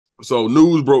So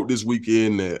news broke this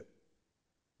weekend that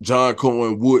John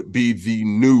Cohen would be the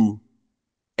new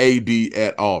AD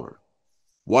at Auburn.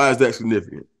 Why is that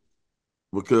significant?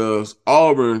 Because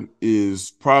Auburn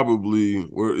is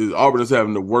Auburn is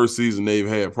having the worst season they've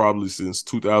had probably since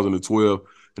 2012,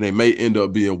 and they may end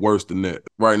up being worse than that.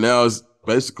 Right now, it's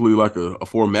basically like a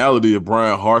formality of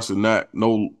Brian Harsin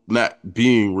not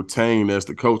being retained as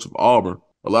the coach of Auburn.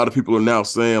 A lot of people are now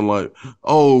saying like,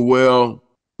 "Oh well,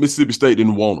 Mississippi State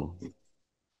didn't want him."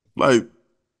 Like,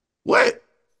 what?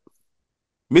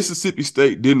 Mississippi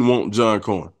State didn't want John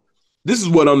Cohen. This is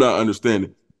what I'm not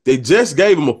understanding. They just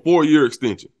gave him a 4-year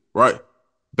extension, right?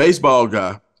 Baseball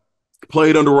guy,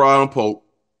 played under Ryan Pope.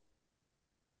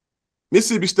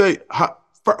 Mississippi State,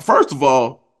 first of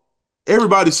all,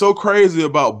 everybody's so crazy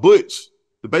about Butch,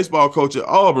 the baseball coach at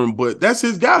Auburn, but that's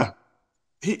his guy.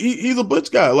 He's a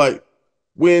Butch guy. Like,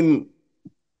 when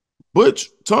Butch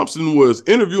Thompson was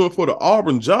interviewing for the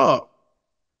Auburn job,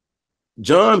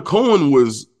 John Cohen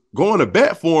was going to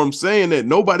bat for him, saying that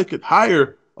nobody could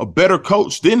hire a better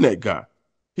coach than that guy.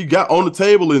 He got on the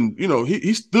table and,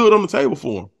 he stood on the table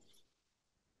for him.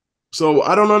 So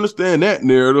I don't understand that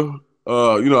narrative.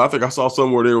 I think I saw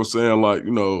somewhere they were saying like,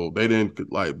 they didn't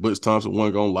like Butch Thompson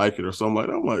wasn't going to like it or something like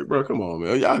that. I'm like, bro, come on,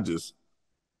 man. Y'all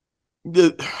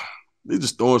they're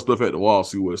just throwing stuff at the wall,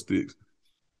 see what sticks.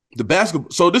 The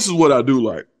basketball. So this is what I do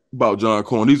like about John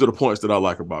Cohen. These are the points that I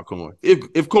like about Cohen.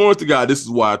 If Cohen's the guy, this is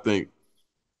why I think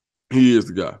he is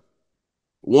the guy.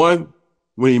 One,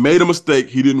 when he made a mistake,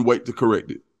 he didn't wait to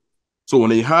correct it. So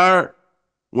when he hired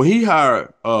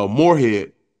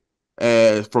Moorhead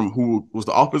who was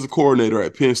the offensive coordinator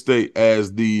at Penn State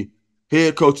as the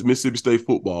head coach of Mississippi State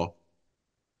football,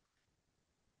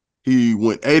 he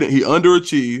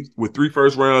underachieved with 3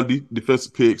 first-round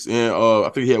defensive picks, and I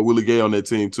think he had Willie Gay on that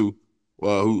team too,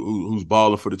 who's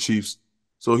balling for the Chiefs.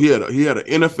 So he had an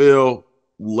NFL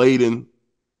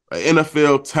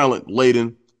talent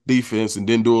laden defense, and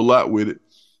didn't do a lot with it.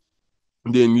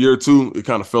 And then year 2, it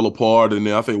kind of fell apart, and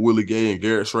then I think Willie Gay and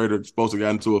Garrett Schrader supposed to got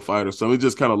into a fight or something. He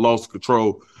just kind of lost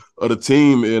control of the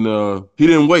team, and he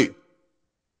didn't wait.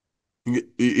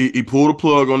 He pulled a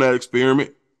plug on that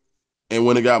experiment, and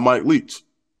when it got Mike Leach,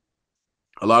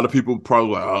 a lot of people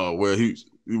probably like, oh, well,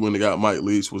 when they got Mike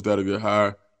Leach, was that a good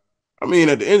hire? I mean,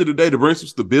 at the end of the day, to bring some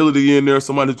stability in there,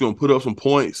 somebody's going to put up some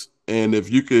points, and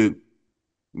if you could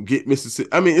get Mississippi,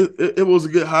 I mean, it was a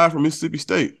good hire for Mississippi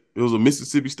State. It was a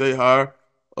Mississippi State hire.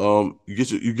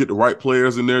 You get the right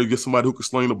players in there. You get somebody who can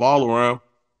sling the ball around.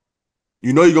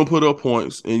 You're gonna put up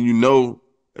points, and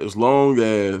as long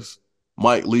as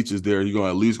Mike Leach is there, you're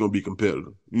at least gonna be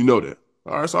competitive. You know that.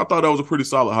 All right, so I thought that was a pretty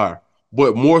solid hire.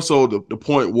 But more so, the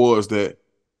point was that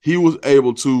he was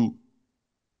able to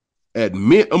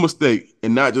admit a mistake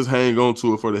and not just hang on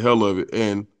to it for the hell of it.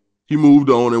 And he moved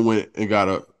on and went and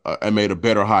got and made a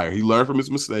better hire. He learned from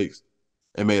his mistakes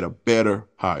and made a better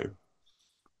hire.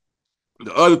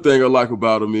 The other thing I like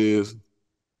about him is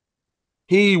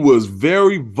he was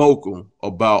very vocal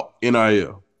about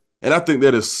NIL. And I think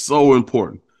that is so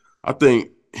important. I think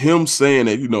him saying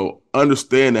that,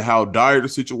 understanding how dire the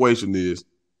situation is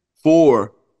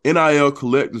for NIL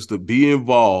collectors to be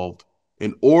involved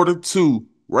in order to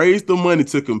raise the money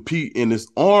to compete in this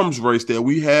arms race that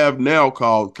we have now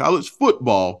called college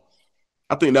football.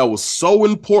 I think that was so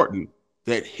important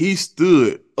that he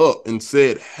stood up and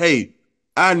said, hey,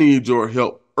 I need your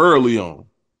help early on.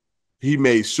 He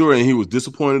made sure, and he was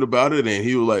disappointed about it, and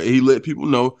he was like, he let people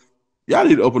know, y'all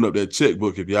need to open up that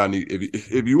checkbook if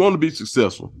you want to be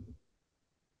successful.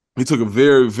 He took a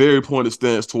very, very pointed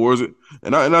stance towards it,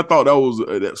 and I thought that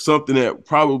was something that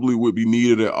probably would be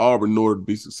needed at Auburn in order to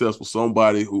be successful.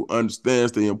 Somebody who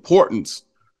understands the importance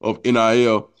of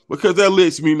NIL, because that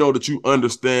lets me know that you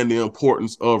understand the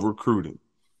importance of recruiting.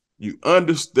 You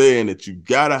understand that you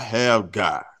gotta have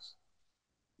guys,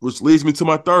 which leads me to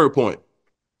my third point.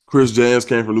 Chris Jans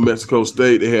came from New Mexico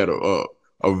State. They had a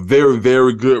very,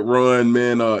 very good run,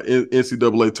 man, in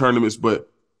NCAA tournaments, but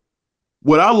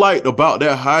what I liked about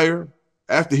that hire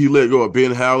after he let go of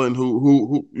Ben Howland,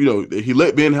 who he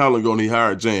let Ben Howland go and he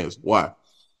hired Jans. Why?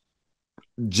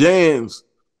 Jans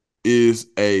is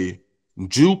a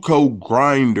JUCO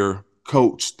grinder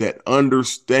coach that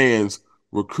understands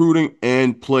recruiting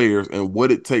and players and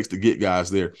what it takes to get guys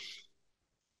there.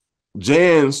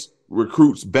 Jans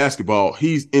recruits basketball.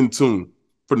 He's in tune.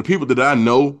 For the people that I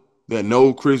know that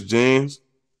know Chris Jans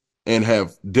and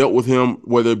have dealt with him,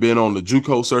 whether it's been on the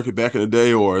JUCO circuit back in the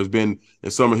day or has been in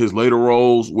some of his later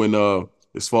roles when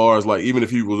as far as like even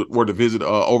if he were to visit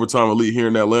Overtime Elite here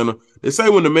in Atlanta, they say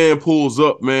when the man pulls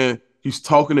up, man, he's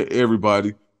talking to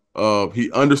everybody.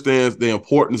 He understands the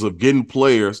importance of getting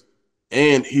players,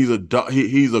 and he's a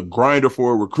grinder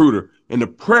for a recruiter. In the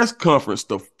press conference,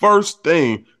 the first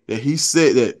thing that he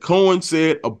said, that Cohen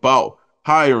said about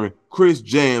hiring Chris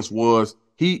Jans, was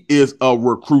he is a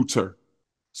recruiter.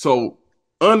 So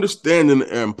understanding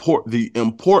the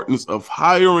importance of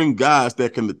hiring guys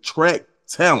that can attract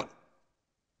talent,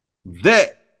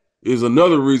 that is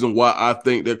another reason why I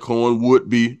think that Cohen would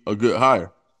be a good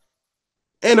hire.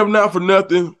 And if not for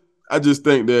nothing, I just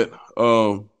think that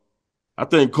I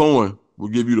think Cohen will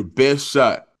give you the best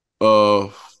shot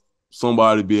of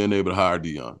somebody being able to hire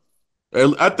Deion.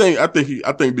 And I think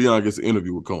Deion gets an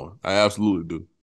interview with Cohen. I absolutely do.